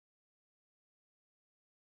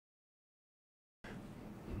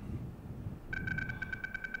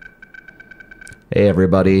Hey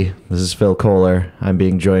everybody, this is Phil Kohler. I'm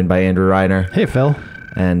being joined by Andrew Reiner. Hey Phil.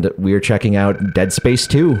 And we're checking out Dead Space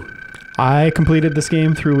 2. I completed this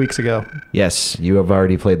game 3 weeks ago. Yes, you have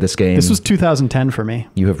already played this game. This was 2010 for me.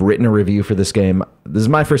 You have written a review for this game. This is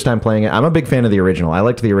my first time playing it. I'm a big fan of the original. I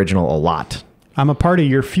liked the original a lot. I'm a part of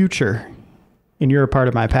your future, and you're a part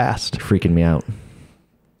of my past. You're freaking me out.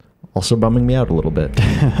 Also bumming me out a little bit.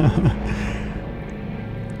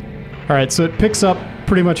 All right, so it picks up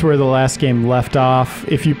pretty much where the last game left off.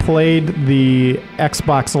 If you played the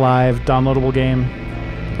Xbox Live downloadable game,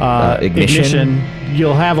 Ignition,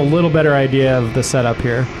 you'll have a little better idea of the setup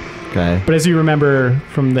here. Okay. But as you remember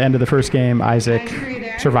from the end of the first game, Isaac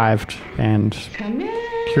survived, and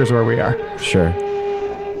here's where we are. Sure.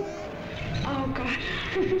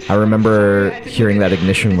 I remember hearing that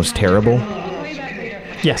Ignition was terrible.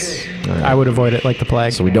 Yes, right. I would avoid it like the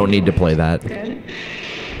plague. So we don't need to play that.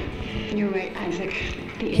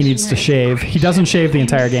 He needs to shave. He doesn't shave the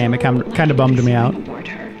entire game. It kind of bummed me out.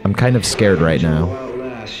 I'm kind of scared right now.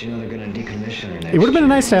 It would have been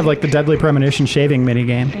nice to have like the Deadly Premonition shaving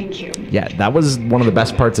minigame. Thank you. Yeah, that was one of the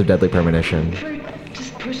best parts of Deadly Premonition.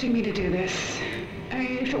 Just pushing me to do this.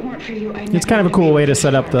 If it weren't for you, it's kind of a cool way to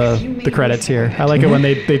set up the credits here. I like it when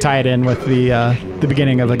they tie it in with the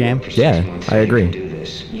beginning of the game. Yeah, I agree.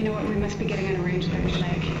 You know what? We must be getting an arrangement.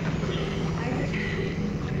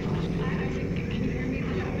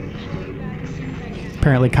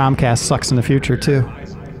 Apparently Comcast sucks in the future too.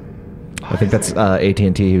 I think that's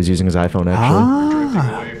AT&T. He was using his iPhone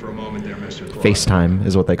actually. FaceTime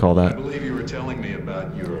is what they call that. I believe you were telling me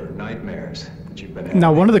about your nightmares that you've been having.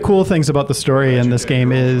 Now, one of the cool things about the story in this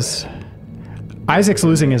game is Isaac's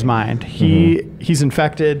losing his mind. He's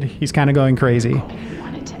infected. He's kind of going crazy.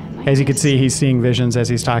 As you can see, he's seeing visions as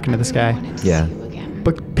he's talking to this guy. Yeah.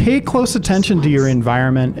 But pay close attention to your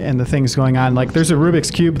environment and the things going on. Like, there's a Rubik's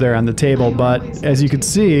Cube there on the table, but as you can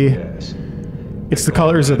see, it's the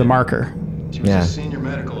colors of the marker. Yeah.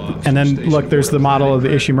 And then, look, there's the model of the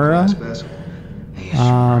Ishimura.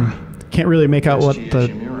 Can't really make out what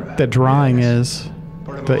the drawing is,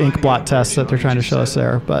 the ink blot test that they're trying to show us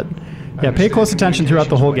there. But, yeah, pay close attention throughout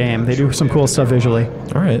the whole game. They do some cool stuff visually.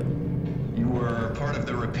 All right. You were part of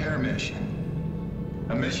the repair mission.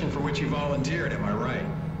 A mission for which you volunteered, am I right?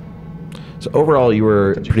 So overall, you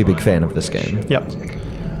were a pretty big fan of this game. Yep.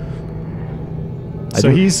 So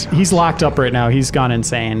he's locked up right now. He's gone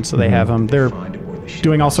insane. So they have him. They're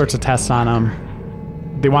doing all sorts of tests on him.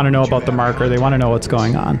 They want to know about the marker. They want to know what's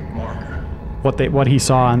going on. What he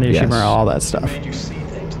saw on the Ishimura, all that stuff. Made you see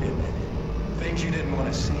things, didn't it? Things you didn't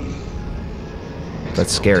want to see.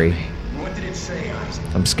 That's scary. What did it say,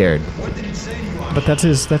 Isaac? I'm scared. What did it say to you, Isaac? But that's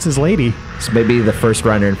his lady. It's maybe the first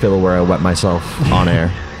Reiner and Phil where I wet myself on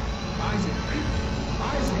air.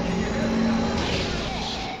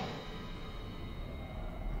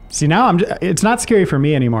 See, now it's not scary for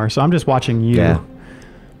me anymore, so I'm just watching you. Yeah.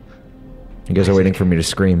 You guys are waiting for me to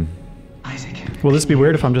scream. Isaac. Will this be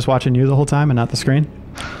weird if I'm just watching you the whole time and not the screen?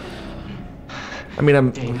 I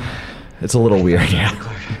mean, it's a little weird, yeah.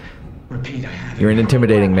 Repeat, I have it. You're an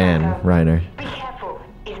intimidating man, Reiner. Be careful.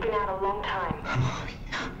 He's been out a long time.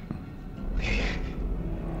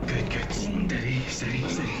 Good. Steady.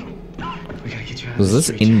 We gotta get you out. Was this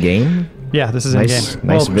in-game? Yeah, this is Nice in-game.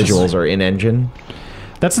 nice Well, visuals are in-engine.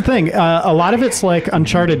 That's the thing. A lot of it's like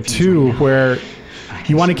Uncharted 2, where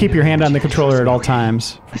you want to keep your hand on the controller at all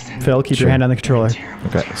times. Phil, keep your hand on the controller.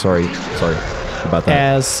 Okay, sorry about that.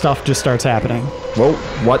 As stuff just starts happening. Whoa,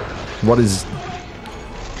 what is...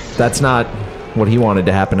 That's not what he wanted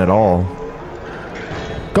to happen at all.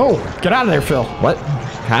 Go! Get out of there, Phil. What?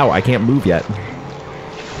 How? I can't move yet.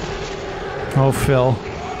 Oh, Phil.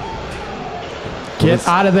 Get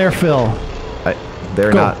out of there, Phil.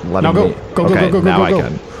 They're not letting me... Go, okay, go, now I go.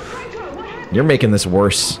 can. You're making this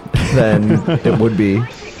worse than it would be.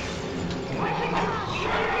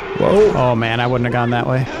 Whoa. Oh, man, I wouldn't have gone that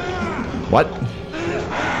way. What?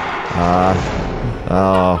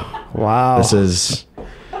 Oh. Wow. This is...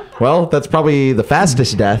 Well, that's probably the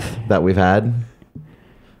fastest death that we've had.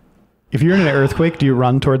 If you're in an earthquake, do you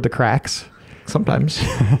run toward the cracks? Sometimes.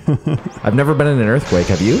 I've never been in an earthquake.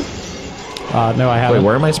 Have you? No, I haven't. Wait,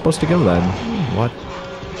 where am I supposed to go then? What?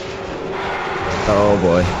 Oh,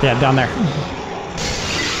 boy. Yeah, down there.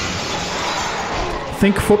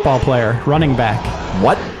 Think football player, running back.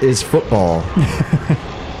 What is football?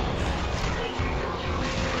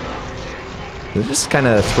 They just kind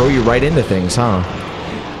of throw you right into things, huh?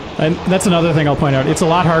 And that's another thing I'll point out. It's a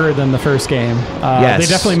lot harder than the first game. Yes. They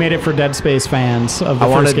definitely made it for Dead Space fans of the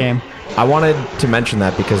first game. I wanted to mention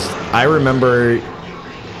that because I remember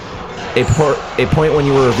a point when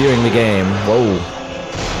you were reviewing the game. Whoa.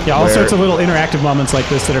 Yeah, all sorts of little interactive moments like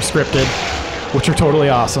this that are scripted, which are totally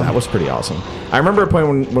awesome. That was pretty awesome. I remember a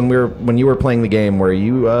point when you were playing the game where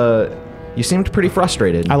you seemed pretty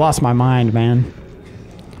frustrated. I lost my mind, man.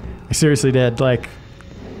 I seriously did. Like,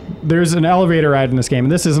 there's an elevator ride in this game,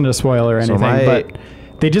 and this isn't a spoiler or anything, but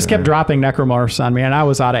they just kept dropping necromorphs on me, and I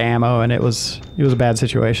was out of ammo, and it was a bad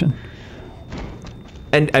situation.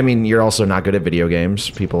 And I mean, you're also not good at video games.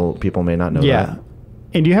 People may not know that. Yeah.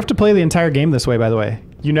 And you have to play the entire game this way, by the way.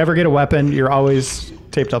 You never get a weapon. You're always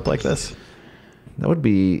taped up like this. That would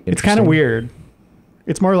be interesting. It's kind of weird.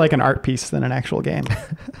 It's more like an art piece than an actual game.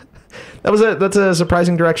 That's a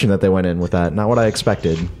surprising direction that they went in with that. Not what I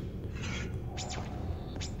expected.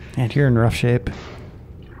 And you're in rough shape.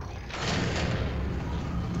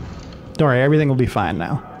 Don't worry, everything will be fine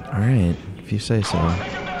now. All right, if you say so.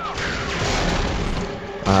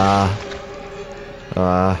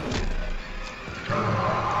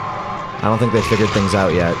 I don't think they figured things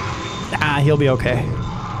out yet. He'll be okay.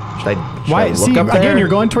 Should Why? I look See, up there? again, you're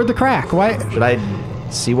going toward the crack. Why? Should I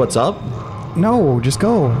see what's up? No, just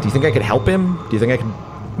go. Do you think I could help him? Do you think I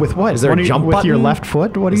could? With what? Is there a jump button? With your left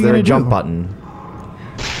foot? What are you Is there going a to do? jump button?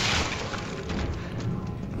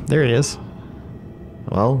 There he is.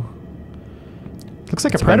 Well, looks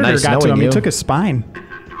like a been predator nice got to him. knowing He you. took his spine.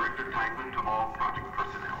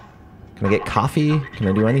 can I get coffee? Can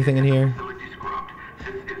I do anything in here?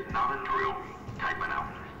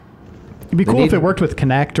 It'd be cool if it worked with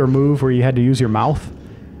connect or move, where you had to use your mouth.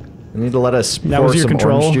 You need to let us That pour was your some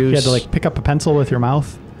control. orange juice. You had to like pick up a pencil with your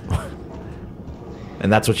mouth. And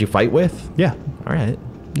that's what you fight with? Yeah. All right.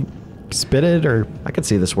 Spit it or I could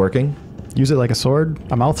see this working. use it like a sword,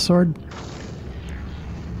 a mouth sword.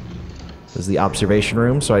 This is the observation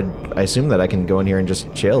room, so I assume that I can go in here and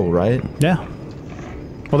just chill, right? Yeah.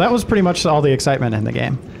 Well, that was pretty much all the excitement in the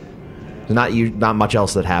game. Not much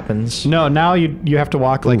else that happens. No, now you have to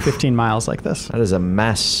walk like 15 miles like this. That is a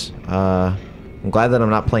mess. I'm glad that I'm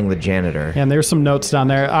not playing the janitor. And there's some notes down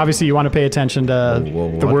there. Obviously, you want to pay attention to the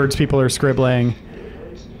what? words people are scribbling.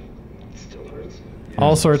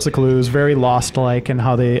 All sorts of clues, very Lost-like in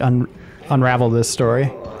how they unravel this story.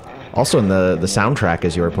 Also in the soundtrack,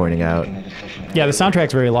 as you were pointing out. Yeah, the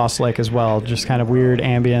soundtrack's very Lost-like as well. Just kind of weird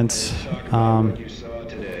ambience.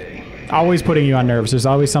 Always putting you on nerves. There's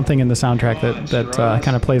always something in the soundtrack that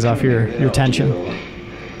kind of plays off your tension.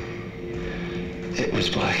 It was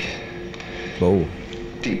black. Whoa.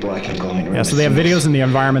 Deep black and glowing. Yeah, so they have videos in the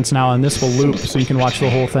environments now, and this will loop, so you can watch the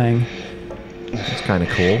whole thing. That's kind of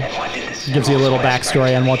cool. It gives you a little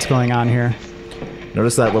backstory on what's going on here.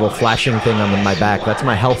 Notice that little flashing thing on my back. That's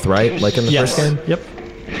my health, right? Like in the first game? Yep.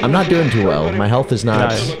 I'm not doing too well. My health is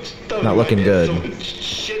not looking good.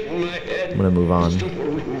 I'm going to move on.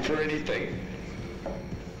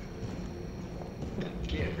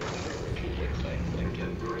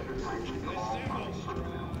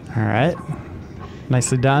 All right.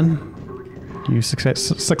 Nicely done. You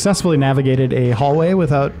successfully navigated a hallway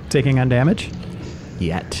without taking on damage.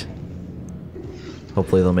 Yet.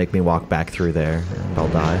 Hopefully they'll make me walk back through there and I'll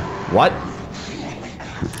die. What?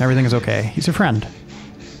 Everything is okay. He's your friend.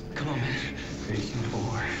 Come on, man. Patient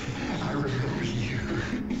 4. I remember you.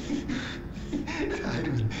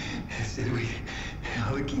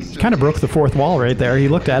 Kind of broke the fourth wall right there. He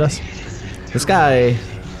looked at us. This guy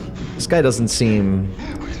doesn't seem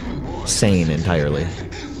sane entirely.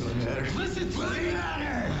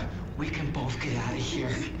 We can both get out of here.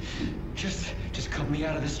 Just cut me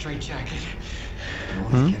out of the straitjacket. No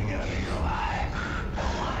one's getting out of here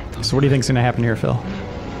alive. So what do you think's going to happen here, Phil?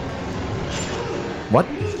 What?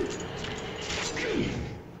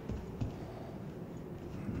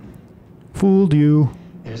 Fooled you.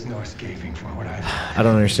 There's no escaping from what I I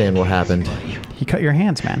don't understand what happened. He cut your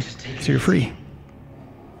hands, man. So you're free.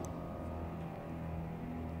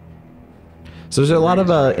 So is there a lot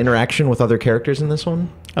of interaction with other characters in this one?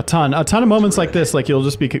 A ton of moments like this, like you'll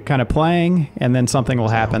just be kind of playing and then something will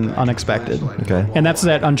happen unexpected. Okay. And that's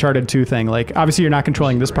that Uncharted 2 thing. Like, obviously you're not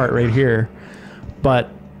controlling this part right here, but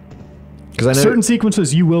Because I know certain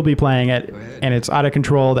sequences you will be playing it and it's out of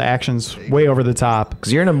control. The action's way over the top.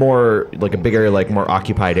 because you're in a bigger, more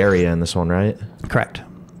occupied area in this one, right? Correct.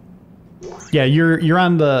 Yeah, you're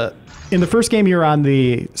on in the first game you're on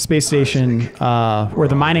the space station, or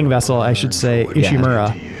the mining vessel, I should say,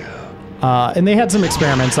 Ishimura. And they had some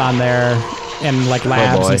experiments on there and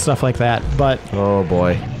labs and stuff like that. But oh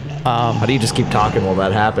boy, how do you just keep talking while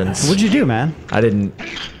that happens? what'd you do, man? I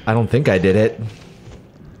don't think I did it.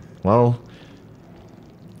 Well,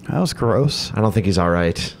 That was gross. I don't think he's all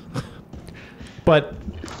right. But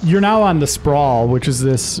you're now on the Sprawl, which is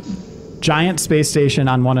this giant space station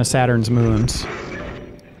on one of Saturn's moons.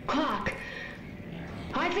 Clock.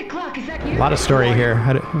 I lot of story here.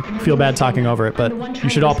 I feel bad talking over it, but you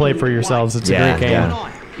should all play it for yourselves. It's a great game.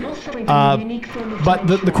 Yeah. But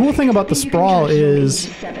the cool thing about the Sprawl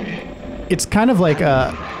is it's kind of like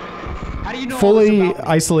a fully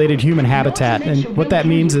isolated human habitat, and what that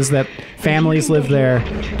means is that families live there.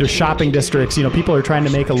 There's shopping districts. People are trying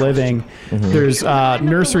to make a living. There's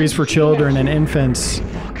nurseries for children and infants.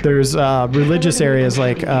 There's religious areas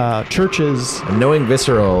like churches. And knowing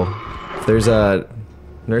Visceral, if there's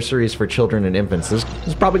nurseries for children and infants, there's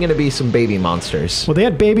probably going to be some baby monsters. Well, they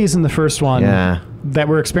had babies in the first one that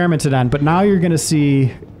were experimented on, but now you're going to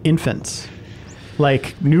see infants,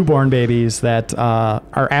 like newborn babies that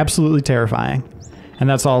are absolutely terrifying. And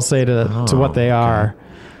that's all I'll say to what they are.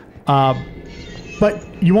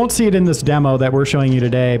 But you won't see it in this demo that we're showing you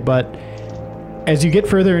today, but as you get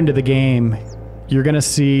further into the game, you're going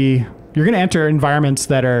to enter environments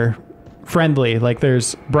that are friendly. Like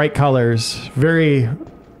there's bright colors, very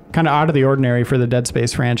kind of out of the ordinary for the Dead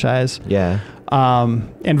Space franchise. Yeah.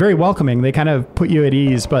 And very welcoming. They kind of put you at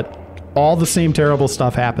ease, but all the same terrible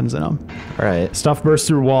stuff happens in them. All right. Stuff bursts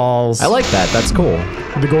through walls. I like that. That's cool.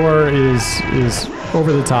 The gore is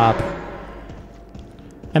over the top.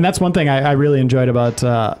 And that's one thing I really enjoyed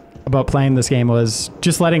about playing this game was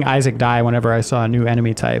just letting Isaac die whenever I saw a new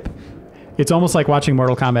enemy type. It's almost like watching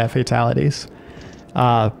Mortal Kombat fatalities.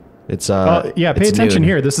 Pay attention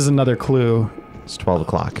here. This is another clue. It's 12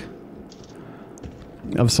 o'clock.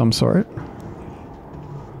 Of some sort.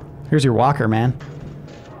 Here's your walker, man.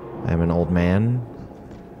 I'm an old man.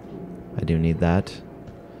 I do need that.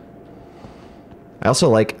 I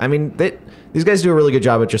also these guys do a really good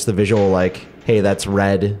job at just the visual, like, hey, that's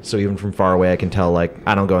red, so even from far away I can tell, like,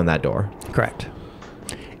 I don't go in that door. Correct.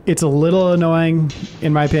 It's a little annoying,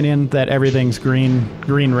 in my opinion, that everything's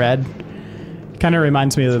green-red. Kind of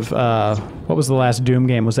reminds me of, what was the last Doom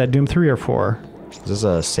game? Was that Doom 3 or 4? Is this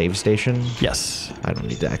a save station? Yes. I don't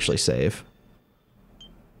need to actually save.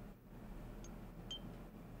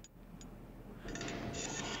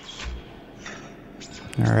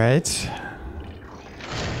 All right.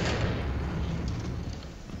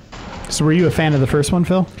 So were you a fan of the first one,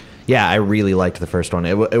 Phil? Yeah, I really liked the first one.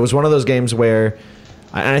 It was one of those games where,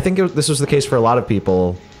 and I think this was the case for a lot of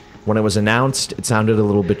people, when it was announced, it sounded a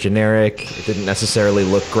little bit generic. It didn't necessarily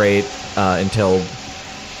look great until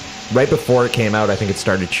right before it came out. I think it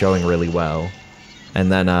started showing really well.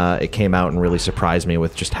 And then it came out and really surprised me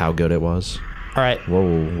with just how good it was. All right.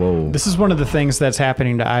 Whoa. This is one of the things that's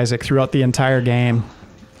happening to Isaac throughout the entire game.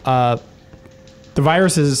 The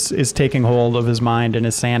virus is taking hold of his mind and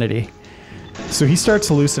his sanity. So he starts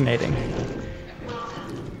hallucinating.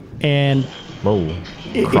 And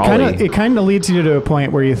it kind of leads you to a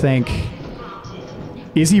point where you think,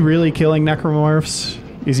 is he really killing necromorphs?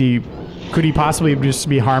 Could he possibly just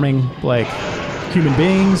be harming, like, human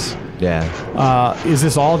beings? Yeah. Is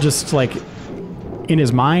this all just, like, in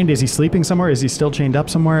his mind? Is he sleeping somewhere? Is he still chained up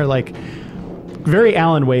somewhere? Like, very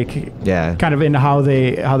Alan Wake. Yeah. Kind of into how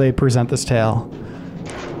they present this tale.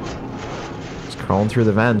 Just crawling through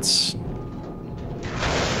the vents.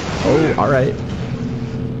 Oh, all right.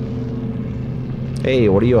 Hey,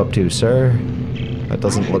 what are you up to, sir? That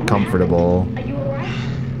doesn't look comfortable. Are you alright?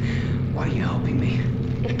 Why are you helping me?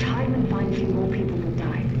 If Tiedemann finds you, more people will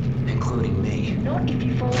die. Including me. Not if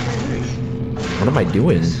you follow my route. What am I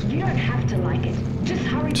doing? You don't have to like it. Just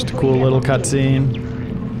hurry. Just a before cool you get little lost. cutscene.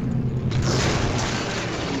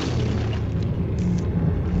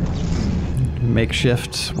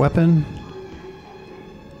 Makeshift weapon.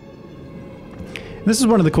 This is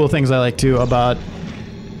one of the cool things I like too about.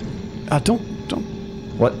 Don't.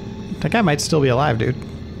 What? That guy might still be alive, dude.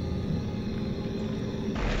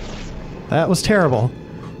 That was terrible.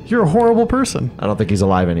 You're a horrible person. I don't think he's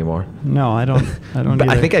alive anymore. No, I don't. I don't. But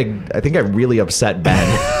Either. I think I really upset Ben.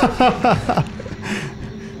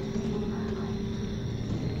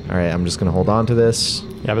 All right, I'm just gonna hold on to this.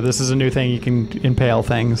 Yeah, but this is a new thing. You can impale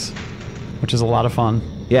things, which is a lot of fun.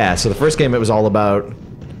 Yeah. So the first game, it was all about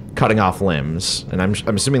cutting off limbs, and I'm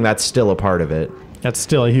assuming that's still a part of it. That's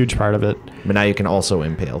still a huge part of it. But now you can also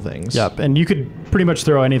impale things. Yep, and you could pretty much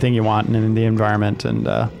throw anything you want in the environment and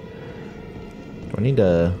Do I need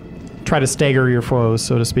to try to stagger your foes,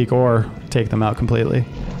 so to speak, or take them out completely.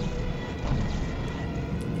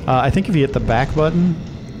 I think if you hit the back button...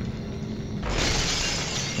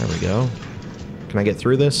 There we go. Can I get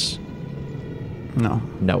through this? No.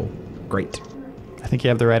 No. Great. I think you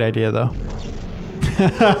have the right idea, though.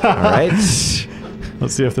 All right.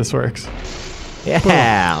 Let's see if this works.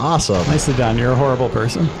 Yeah, awesome. Nicely done. You're a horrible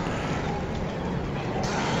person.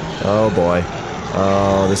 Oh, boy.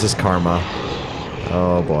 Oh, this is karma.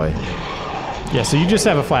 Oh, boy. Yeah, so you just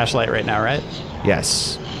have a flashlight right now, right?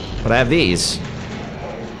 Yes. But I have these.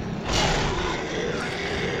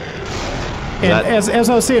 And as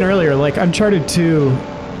I was saying earlier, like Uncharted 2,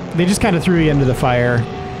 they just kind of threw you into the fire.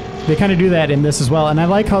 They kind of do that in this as well. And I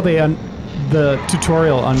like how the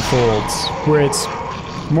tutorial unfolds, where it's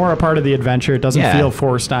more a part of the adventure. It doesn't feel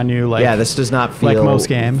forced on you. Like, this does not feel like most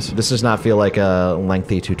games. This does not feel like a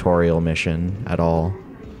lengthy tutorial mission at all.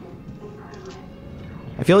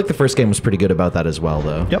 I feel like the first game was pretty good about that as well,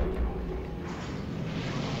 though. Yep.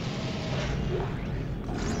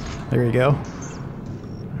 There you go.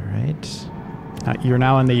 All right. You're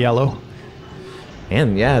now in the yellow.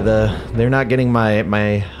 And yeah, they're not getting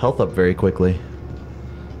my health up very quickly.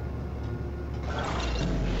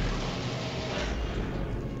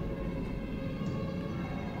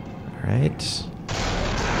 All right.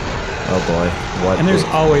 Oh boy, what? And there's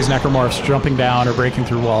always necromorphs jumping down or breaking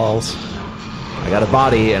through walls. I got a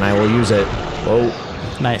body and I will use it. Whoa.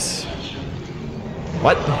 Nice.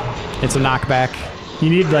 What? It's a knockback. You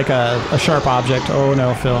need like a sharp object. Oh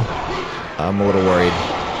no, Phil. I'm a little worried.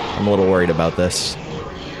 I'm a little worried about this.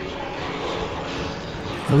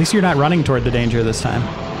 At least you're not running toward the danger this time.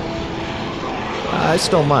 I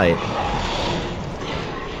still might.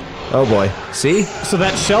 Oh boy. See? So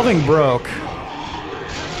that shelving broke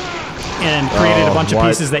and created a bunch of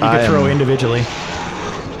pieces that you could throw individually.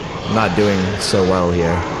 I'm not doing so well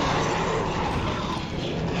here.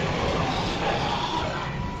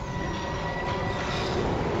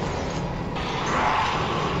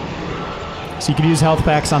 So you can use health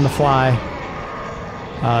packs on the fly.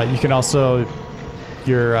 You can also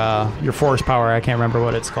your force power. I can't remember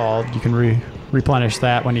what it's called. You can replenish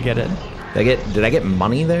that when you get it. Did I get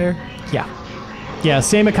money there? Yeah.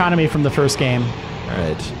 Same economy from the first game. All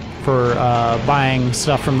right. For buying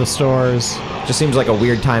stuff from the stores. Just seems like a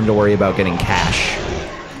weird time to worry about getting cash.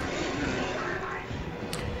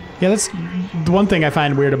 Yeah, that's the one thing I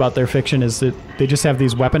find weird about their fiction is that they just have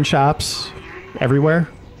these weapon shops everywhere.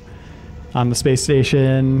 On the space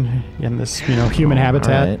station, in this, human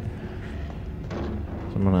habitat. All right.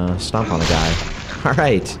 So I'm gonna stomp on a guy. All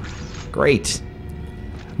right, great.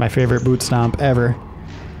 My favorite boot stomp ever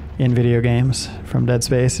in video games from Dead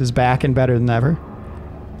Space is back and better than ever.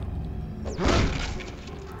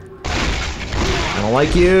 I don't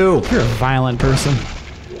like you. You're a violent person.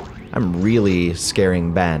 I'm really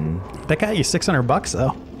scaring Ben. That got you $600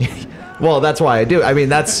 though. Well, that's why I do. I mean,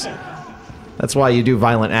 that's why you do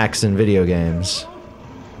violent acts in video games.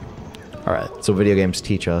 All right. So video games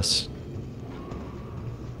teach us.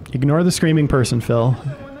 Ignore the screaming person, Phil.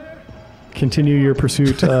 Continue your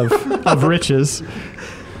pursuit of riches.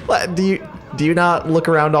 What, do you not look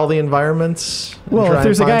around all the environments? Well, if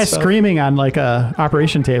there's a guy screaming on like a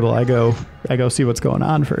operation table, I go see what's going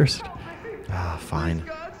on first. Ah, fine.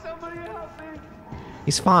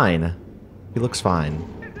 He's fine. He looks fine.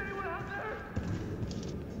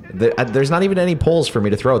 There's not even any poles for me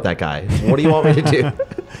to throw at that guy. What do you want me to do?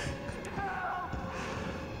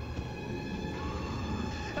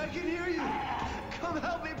 I can hear you. Come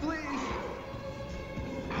help me, please.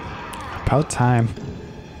 About time.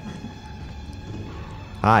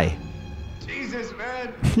 Hi. Jesus,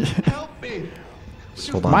 man. Help me. Just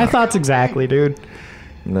hold on. My thoughts exactly, dude.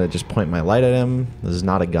 I'm gonna just point my light at him. This is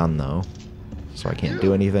not a gun, though, so I can't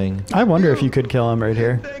do anything. I wonder if you could kill him right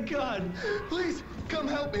here. Thank God. Please, come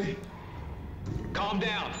help me. Calm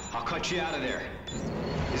down. I'll cut you out of there.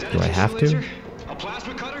 Is that Do I have to? laser? A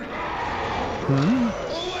plasma cutter?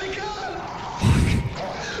 Oh my God!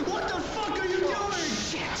 What the fuck are you doing?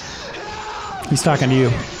 Shit! He's talking to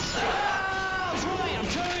you.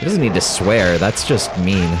 He doesn't need to swear. That's just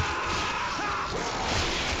mean.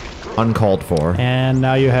 Uncalled for. And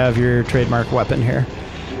now you have your trademark weapon here.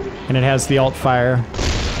 And it has the alt fire.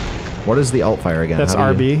 What is the alt fire again? That's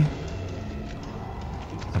How do you- RB.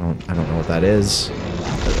 I don't know what that is.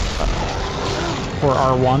 Or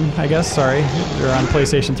R1, I guess. Sorry. You're on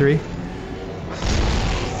PlayStation 3.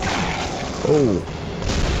 Oh.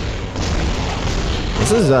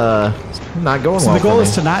 This is not going So well the goal for is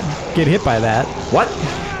me. to not get hit by that. What?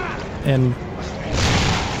 And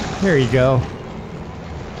there you go.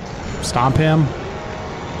 Stomp him.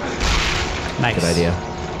 Nice. Good idea.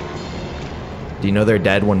 Do you know they're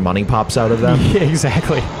dead when money pops out of them? Yeah,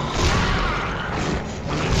 exactly.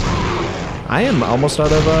 I am almost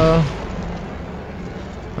out of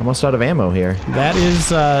ammo here. That is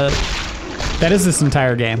this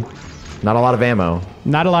entire game. Not a lot of ammo.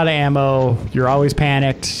 Not a lot of ammo. You're always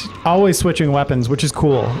panicked. Always switching weapons, which is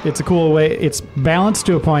cool. It's a cool way. It's balanced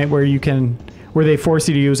to a point where where they force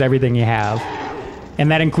you to use everything you have. And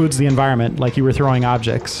that includes the environment, like you were throwing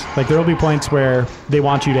objects. Like there'll be points where they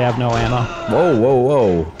want you to have no ammo. Whoa, whoa,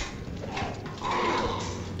 whoa.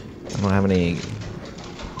 I don't have any...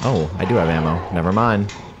 Oh, I do have ammo. Never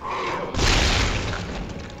mind.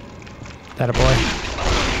 That a boy.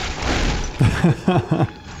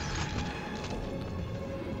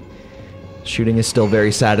 Shooting is still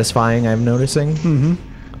very satisfying, I'm noticing. Mm-hmm.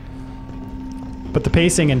 But the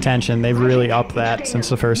pacing and tension, they've really upped that since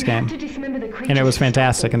the first game. And it was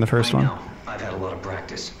fantastic in the first one. I've had a lot of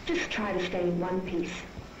practice. Just try to stay in one piece.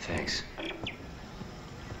 Thanks.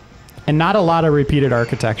 And not a lot of repeated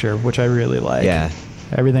architecture, which I really like. Yeah.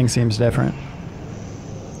 Everything seems different.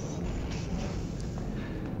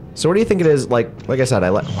 So what do you think it is? Like I said,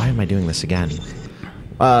 why am I doing this again?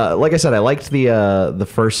 Like I said, I liked the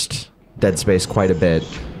first Dead Space quite a bit.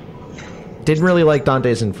 Didn't really like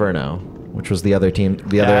Dante's Inferno, which was the other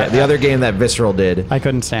other game that Visceral did. I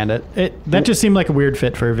couldn't stand it. That just seemed like a weird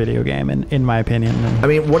fit for a video game, in my opinion. I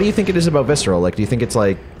mean, what do you think it is about Visceral? Like, do you think it's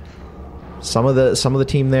like some of the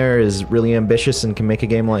team there is really ambitious and can make a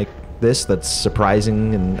game like this that's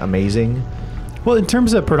surprising and amazing? Well, in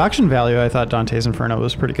terms of production value, I thought Dante's Inferno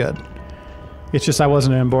was pretty good. It's just I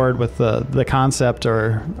wasn't on board with the concept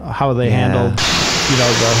or how they handled, you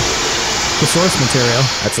know, the source material.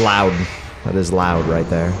 That's loud. That is loud right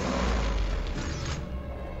there.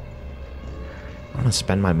 I'm gonna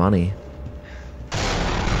spend my money.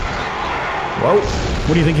 Whoa.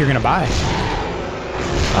 What do you think you're gonna buy?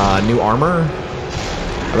 New armor?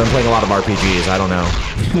 I've been playing a lot of RPGs. I don't know.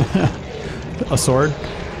 A sword?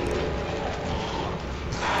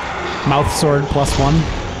 Mouth sword +1?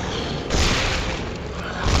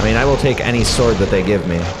 I mean, I will take any sword that they give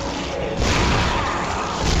me.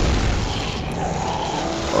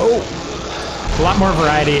 Oh! A lot more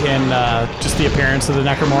variety in just the appearance of the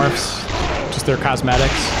necromorphs, just their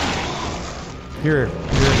cosmetics. You're in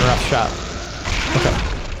a rough shot. Okay.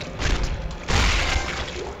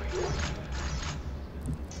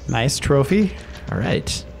 Nice trophy. All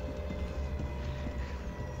right.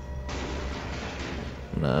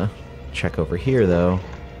 I'm gonna check over here, though.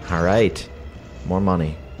 All right. More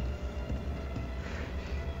money.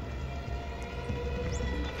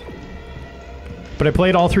 But I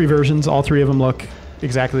played all three versions. All three of them look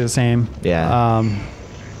exactly the same. Yeah.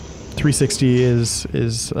 360 is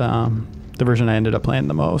the version I ended up playing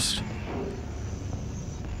the most.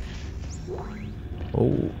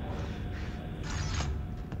 Oh.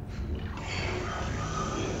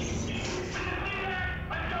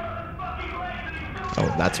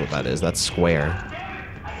 Oh, that's what that is. That's square.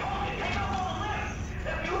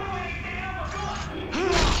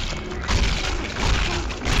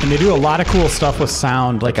 And they do a lot of cool stuff with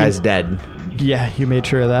sound. Like That guy's dead. Yeah, you made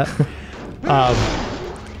sure of that.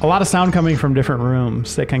 A lot of sound coming from different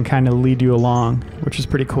rooms that can kind of lead you along, which is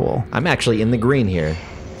pretty cool. I'm actually in the green here.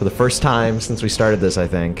 For the first time since we started this, I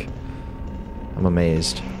think. I'm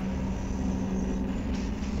amazed.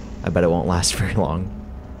 I bet it won't last very long.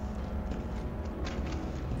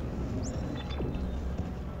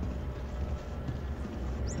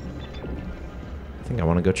 I think I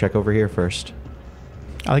want to go check over here first.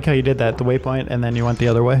 I like how you did that, the waypoint, and then you went the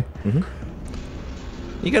other way.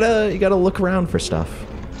 Mm-hmm. You gotta look around for stuff.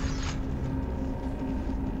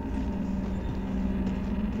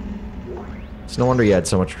 It's no wonder you had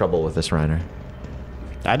so much trouble with this, Reiner.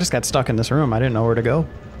 I just got stuck in this room. I didn't know where to go.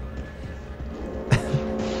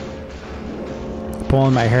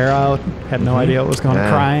 Pulling my hair out. Had no idea what was going on.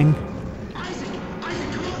 Crying.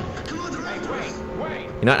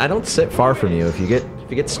 You know, I don't sit far from you. If you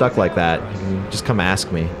get stuck like that, you can just come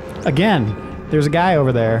ask me. Again, there's a guy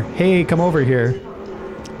over there. Hey, come over here.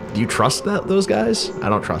 Do you trust those guys? I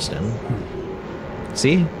don't trust him.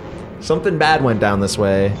 See? Something bad went down this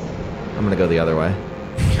way. I'm gonna go the other way.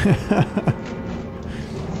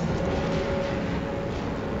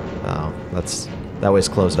 Oh, that way's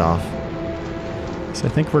closed off. So I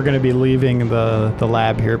think we're going to be leaving the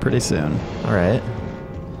lab here pretty soon. All right.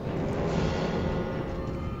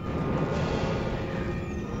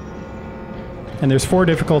 And there's 4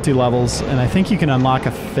 difficulty levels, and I think you can unlock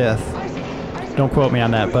a 5th. Don't quote me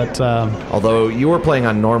on that, but although you were playing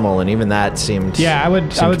on normal, and even that seemed I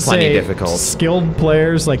would say difficult. Skilled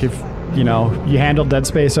players, like if you handled Dead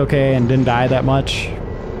Space okay and didn't die that much,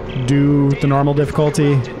 do the normal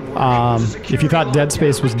difficulty. If you thought Dead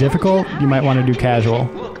Space was difficult, you might want to do casual.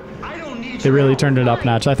 They really turned it up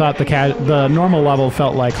notch. I thought the normal level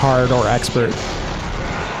felt like hard or expert.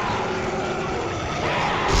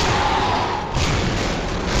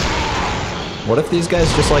 What if these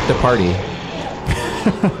guys just like to party?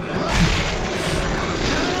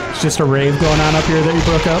 It's just a rave going on up here that you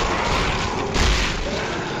broke up?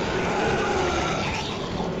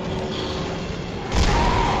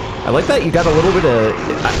 I like that you got a little bit of...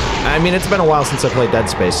 I mean, it's been a while since I played Dead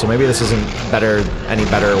Space, so maybe this isn't any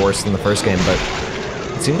better or worse than the first game, but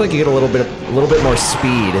it seems like you get a little bit more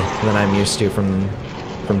speed than I'm used to from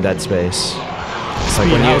Dead Space. It's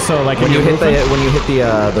like when you hit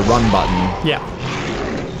the run button. Yeah.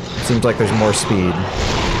 It seems like there's more speed.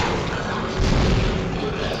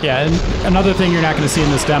 Yeah, and another thing you're not going to see in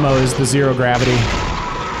this demo is the zero gravity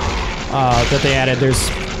that they added.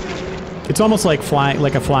 It's almost like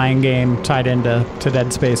a flying game tied into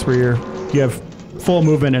Dead Space, where you have full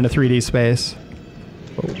movement in a 3D space.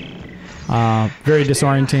 Very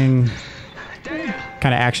disorienting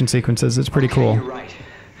kind of action sequences. It's pretty cool.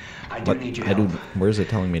 Where is it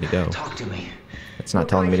telling me to go? Talk to me. It's not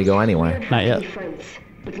telling me to go anywhere. Not yet.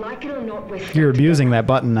 But like it or not, we're You're abusing that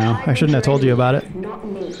button now. I shouldn't have told you about it. Not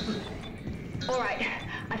me. All right,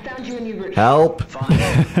 I found you a new route. Help! Fine.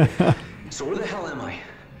 So where the hell am I?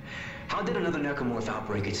 How did another necromorph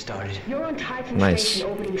outbreak get started? You're on Titan Nice. Station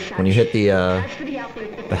orbiting Saturn. When you hit the As for the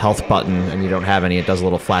outbreak, the health button and you don't have any, it does a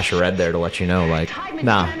little flash of red there to let you know, like,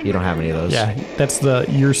 nah, you don't have any of those. Yeah, that's the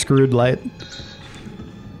 "you're screwed" light.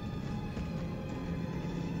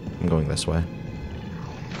 I'm going this way.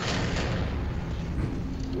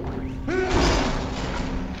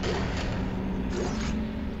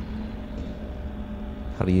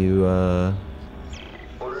 How do you,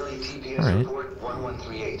 Orderly TPS All right. report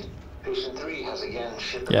 1138. Patient 3 has again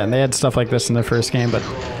shipped. Yeah, and they had stuff like this in the first game, but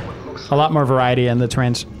a lot more variety in the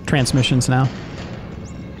transmissions now.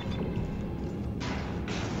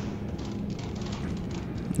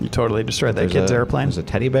 You totally destroyed that kid's airplane. There's a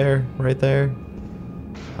teddy bear right there.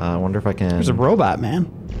 I wonder if I can... There's a robot, man.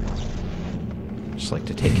 Just like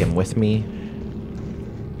to take him with me.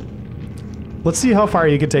 Let's see how far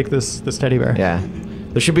you could take this teddy bear. Yeah.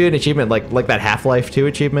 There should be an achievement, like that Half-Life 2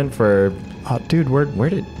 achievement for... Oh, dude, Where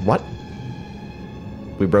did... What?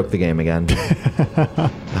 We broke the game again.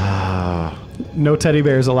 No teddy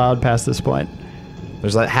bears allowed past this point.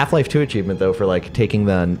 There's that Half-Life 2 achievement, though, for, like, taking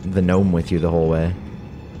the gnome with you the whole way.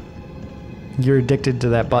 You're addicted to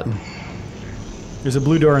that button. There's a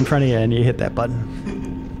blue door in front of you, and you hit that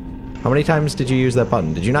button. How many times did you use that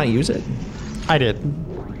button? Did you not use it? I did.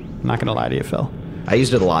 I'm not gonna lie to you, Phil. I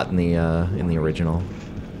used it a lot in the original.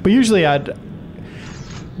 But usually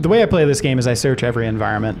the way I play this game is I search every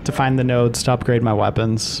environment to find the nodes, to upgrade my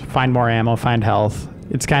weapons, find more ammo, find health.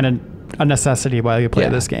 It's kind of a necessity while you play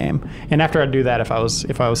this game. And after I'd do that, if I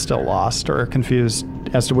was still lost or confused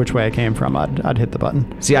as to which way I came from, I'd hit the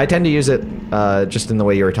button. See, I tend to use it just in the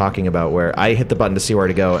way you were talking about, where I hit the button to see where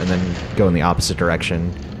to go and then go in the opposite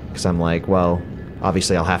direction. Because I'm like, well,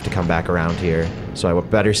 obviously I'll have to come back around here, so I would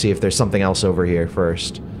better see if there's something else over here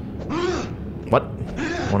first. What?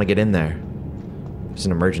 I want to get in there. There's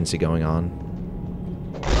an emergency going on.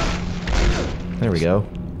 There we go.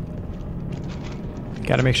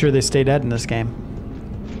 Got to make sure they stay dead in this game.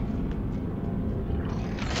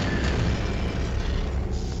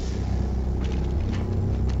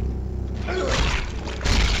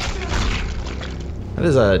 That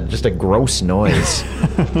is just a gross noise.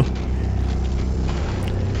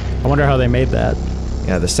 I wonder how they made that.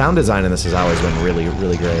 Yeah, the sound design in this has always been really,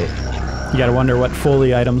 really great. You got to wonder what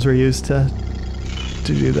Foley items were used to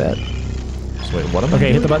do that. So wait, what am I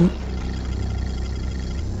Okay, doing? hit the button.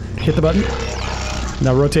 Hit the button.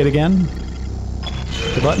 Now rotate again.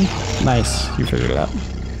 Hit the button. Nice. You figured it out.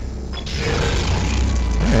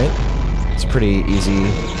 Alright. It's pretty easy.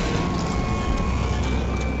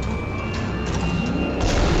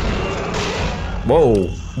 Whoa.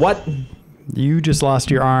 What? You just lost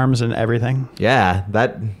your arms and everything. Yeah,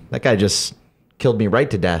 that guy just killed me right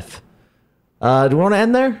to death. Do we want to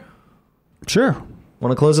end there? Sure.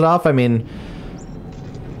 Want to close it off? I mean,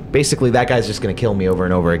 basically that guy's just going to kill me over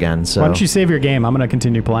and over again. So Why don't you save your game? I'm going to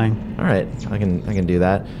continue playing. all right, I can do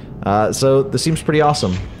that. So this seems pretty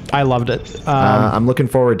awesome. I loved it. I'm looking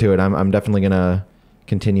forward to it. I'm definitely going to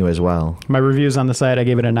continue as well. My reviews on the site, I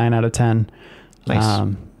gave it a 9 out of 10.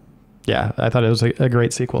 Nice. Yeah, I thought it was a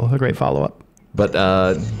great sequel, a great follow-up. But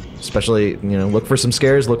especially, look for some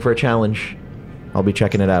scares, look for a challenge. I'll be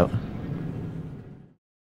checking it out.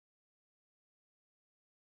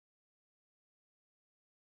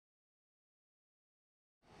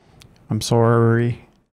 I'm sorry.